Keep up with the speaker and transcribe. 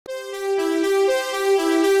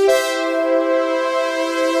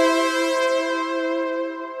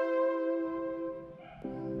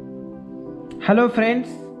Hello friends,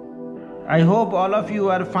 I hope all of you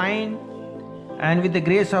are fine and with the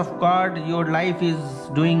grace of God your life is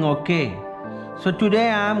doing okay. So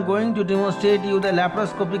today I am going to demonstrate you the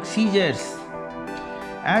laparoscopic scissors.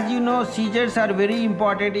 As you know, scissors are very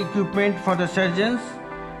important equipment for the surgeons,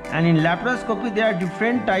 and in laparoscopy there are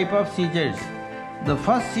different type of scissors. The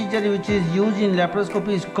first scissor which is used in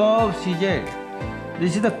laparoscopy is curved scissor.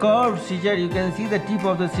 This is the curved scissor. You can see the tip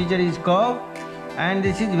of the scissor is curved, and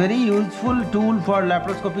this is very useful tool for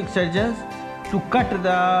laparoscopic surgeons to cut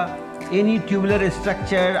any tubular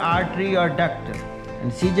structure, artery or duct.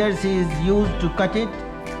 And scissors is used to cut it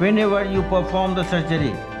whenever you perform the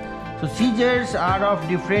surgery. So scissors are of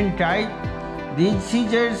different type. These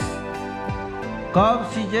scissors,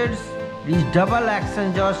 curved scissors, these double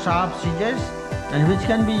action jaw sharp scissors, and which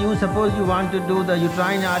can be used, suppose you want to do the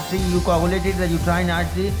uterine artery, you coagulated the uterine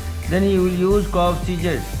artery, then you will use curved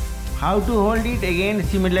scissors. How to hold it? Again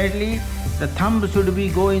similarly, the thumb should be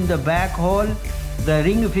go in the back hole, the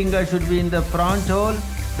ring finger should be in the front hole,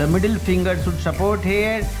 the middle finger should support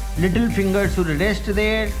here, little finger should rest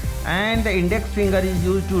there, and the index finger is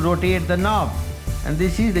used to rotate the knob. And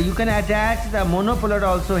this is you can attach the monopolar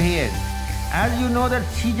also here. As you know that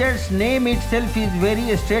scissors name itself is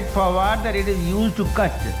very straightforward, that it is used to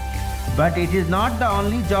cut, but it is not the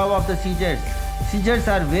only job of the scissors. Scissors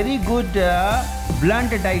are very good blunt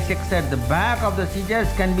dissector. The back of the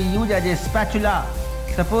scissors can be used as a spatula.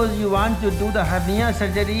 Suppose you want to do the hernia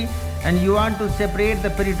surgery and you want to separate the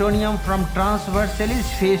peritoneum from transversalis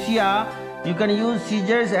fascia, you can use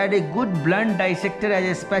scissors as a good blunt dissector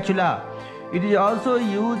as a spatula. It is also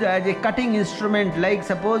used as a cutting instrument, like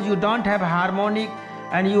suppose you don't have harmonic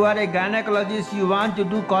and you are a gynecologist, you want to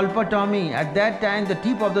do colpotomy. At that time the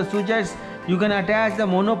tip of the scissors you can attach the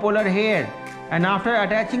monopolar here, and after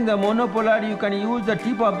attaching the monopolar you can use the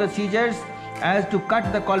tip of the scissors as to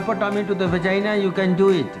cut the colpotomy to the vagina. You can do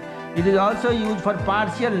it. It is also used for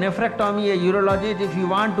partial nephrectomy. A urologist, if you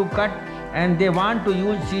want to cut and they want to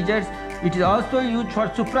use scissors. It is also used for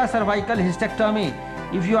supracervical hysterectomy.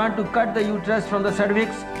 If you want to cut the uterus from the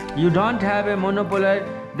cervix, you don't have a monopolar,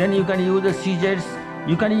 then you can use the scissors.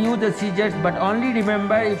 You can use the scissors, but only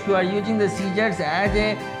remember, if you are using the scissors as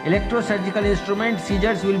a electrosurgical instrument,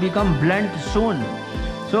 scissors will become blunt soon.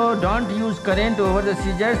 So don't use current over the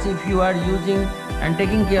scissors if you are using and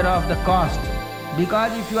taking care of the cost.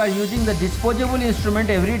 Because if you are using the disposable instrument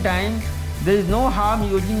every time, there is no harm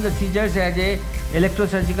using the scissors as a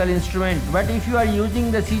electrosurgical instrument. But if you are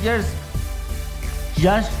using the scissors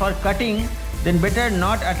just for cutting, then better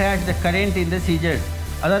not attach the current in the scissors,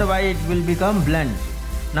 otherwise it will become blunt.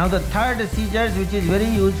 Now the third scissors, which is very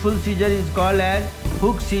useful scissor, is called as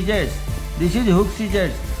hook scissors. This is hook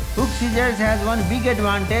scissors. Hook scissors has one big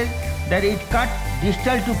advantage, that it cuts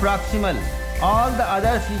distal to proximal. All the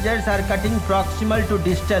other scissors are cutting proximal to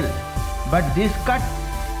distal, but this cut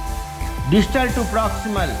distal to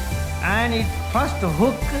proximal, and it first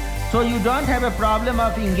hook, so you don't have a problem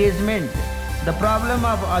of engagement. The problem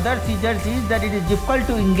of other scissors is that it is difficult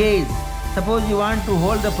to engage. Suppose you want to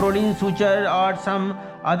hold the proline suture or some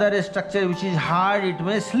other structure which is hard, it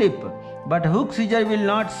may slip. But hook scissor will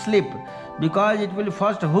not slip, because it will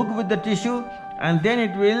first hook with the tissue and then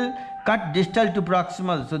it will cut distal to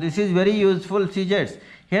proximal. So this is very useful scissors.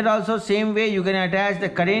 Here also same way you can attach the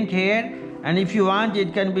current here, and if you want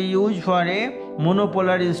it can be used for a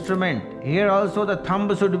monopolar instrument. Here also the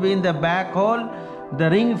thumb should be in the back hole, the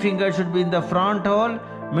ring finger should be in the front hole,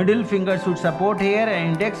 middle finger should support here,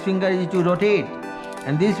 and index finger is to rotate.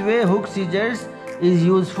 And this way hook scissors is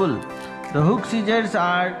useful. The hook scissors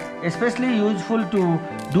are especially useful to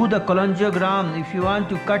do the cholangiogram. If you want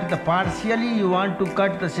to cut the partially, you want to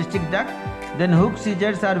cut the cystic duct, then hook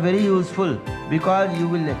scissors are very useful, because you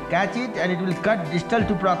will catch it and it will cut distal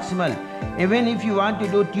to proximal. Even if you want to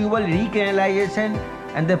do tubal recanalization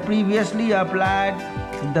and the previously applied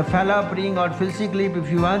the Fallop ring or Filcy clip,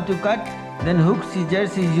 if you want to cut, then hook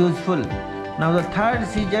scissors is useful. Now the third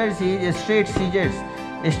scissors is straight scissors.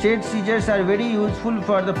 Straight scissors are very useful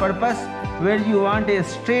for the purpose where you want a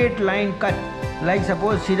straight line cut, like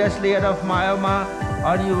suppose serous layer of myoma,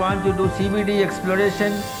 or you want to do CBD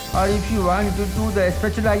exploration, or if you want to do the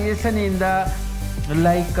specialization in the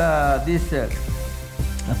this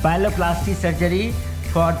pyeloplasty surgery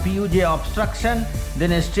for PUJ obstruction,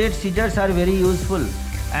 then straight scissors are very useful.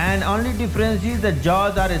 And only difference is the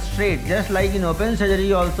jaws are straight, just like in open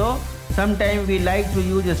surgery also. Sometimes we like to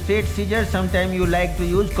use a straight scissors, sometimes you like to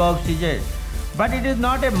use curved scissors. But it is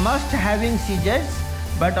not a must having scissors,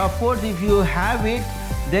 but of course if you have it,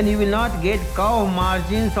 then you will not get curve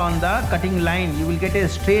margins on the cutting line. You will get a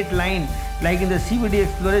straight line. Like in the CVD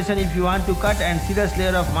exploration, if you want to cut and serous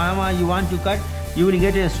layer of myoma you want to cut, you will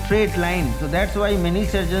get a straight line. So that's why many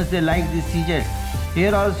surgeons they like these scissors.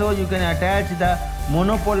 Here also you can attach the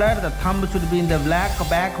monopolar. The thumb should be in the black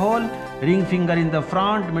back hole, ring finger in the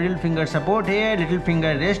front, middle finger support here, little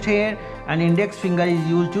finger rest here, and index finger is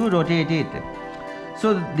used to rotate it.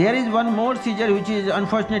 So there is one more scissor which is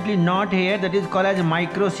unfortunately not here, that is called as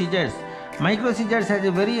micro scissors. Micro scissors has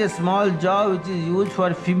a very small jaw which is used for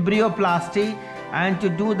fibroplasty and to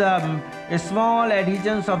do the small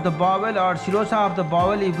adhesions of the bowel or serosa of the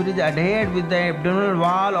bowel. If it is adhered with the abdominal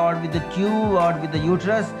wall or with the tube or with the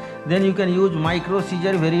uterus, then you can use micro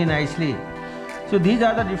scissor very nicely. So these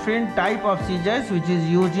are the different type of scissors which is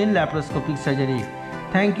used in laparoscopic surgery.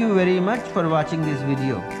 Thank you very much for watching this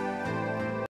video.